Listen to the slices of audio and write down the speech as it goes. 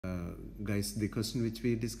guys, the question which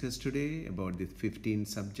we discussed today about the 15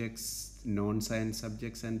 subjects, non-science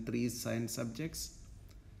subjects and 3 science subjects.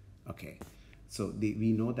 Okay, so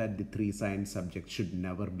we know that the 3 science subjects should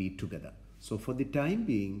never be together. So for the time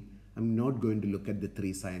being, I'm not going to look at the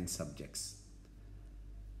 3 science subjects.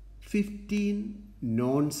 15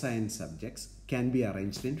 non-science subjects can be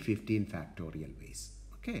arranged in 15 factorial ways.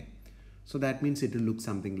 Okay, so that means it will look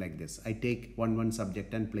something like this. I take one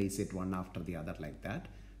subject and place it one after the other like that.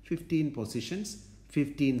 15 positions,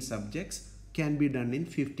 15 subjects can be done in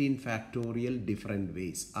 15 factorial different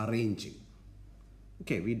ways, arranging.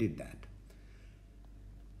 Okay, we did that.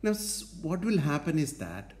 Now, what will happen is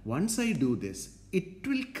that once I do this, it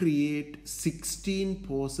will create 16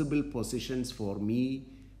 possible positions for me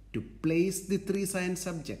to place the 3 science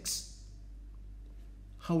subjects.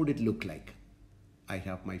 How would it look like? I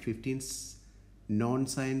have my 15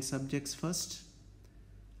 non-science subjects first,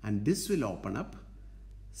 and this will open up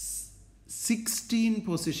 16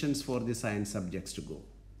 positions for the science subjects to go.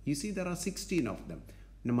 You see, there are 16 of them.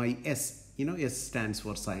 Now my S, S stands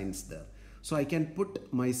for science there. So I can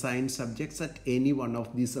put my science subjects at any one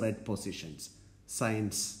of these red positions.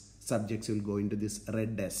 Science subjects will go into this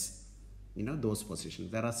red S, those positions.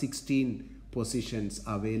 There are 16 positions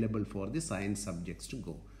available for the science subjects to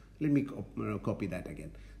go. Let me copy that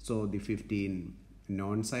again. So the 15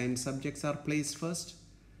 non-science subjects are placed first.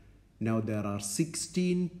 Now there are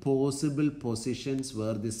 16 possible positions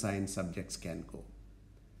where the science subjects can go.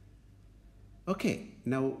 Okay,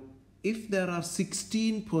 now if there are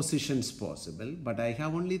 16 positions possible, but I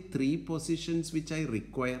have only 3 positions which I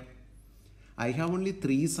require, I have only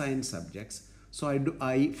 3 science subjects. So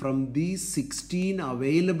from these 16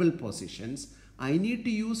 available positions, I need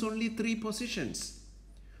to use only 3 positions.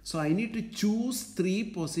 So I need to choose 3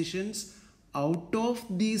 positions out of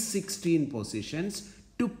these 16 positions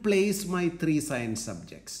to place my 3 science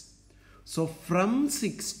subjects. So from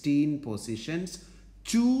 16 positions,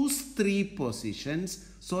 choose 3 positions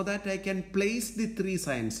so that I can place the 3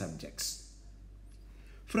 science subjects.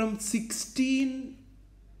 From 16,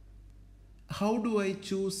 how do I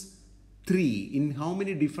choose 3? In how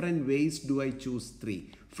many different ways do I choose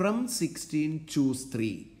 3? From 16, choose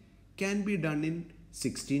 3. Can be done in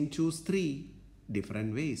 16, choose 3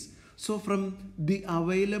 different ways. So from the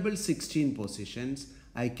available 16 positions,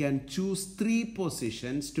 I can choose 3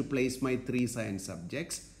 positions to place my 3 science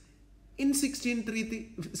subjects in 16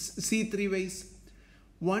 C3 ways.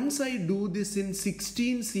 Once I do this in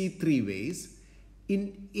 16 C3 ways,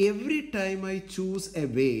 in every time I choose a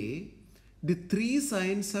way, the 3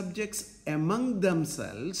 science subjects among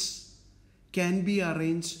themselves can be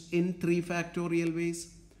arranged in 3 factorial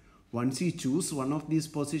ways. Once you choose one of these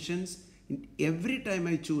positions, every time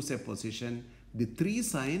I choose a position, the 3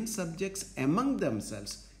 science subjects among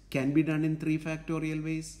themselves can be done in 3 factorial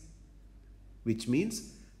ways, which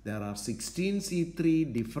means there are 16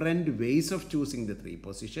 C3 different ways of choosing the 3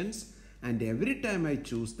 positions, and every time I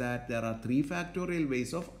choose that, there are 3 factorial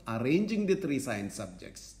ways of arranging the 3 science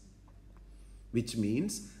subjects, which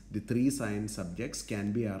means the 3 science subjects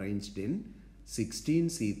can be arranged in 16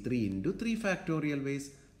 C3 into 3 factorial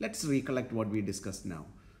ways. Let's recollect what we discussed now.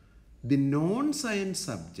 The non-science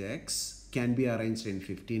subjects can be arranged in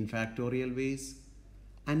 15 factorial ways,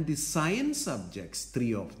 and the science subjects,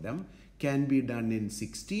 3 of them, can be done in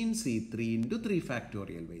 16 C3 into 3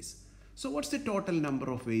 factorial ways. So what's the total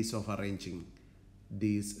number of ways of arranging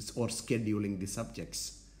these or scheduling the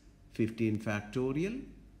subjects? 15 factorial,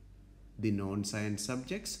 the non-science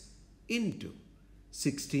subjects, into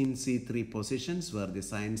 16 C3 positions where the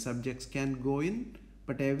science subjects can go in.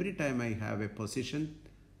 But every time I have a position,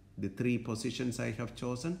 the 3 positions I have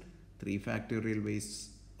chosen, 3 factorial ways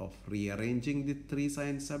of rearranging the 3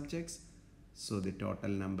 science subjects. So the total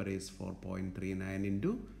number is 4.39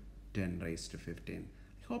 into 10 raised to 15.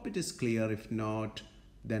 I hope it is clear. If not,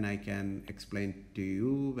 then I can explain to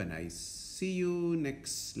you when I see you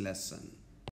next lesson.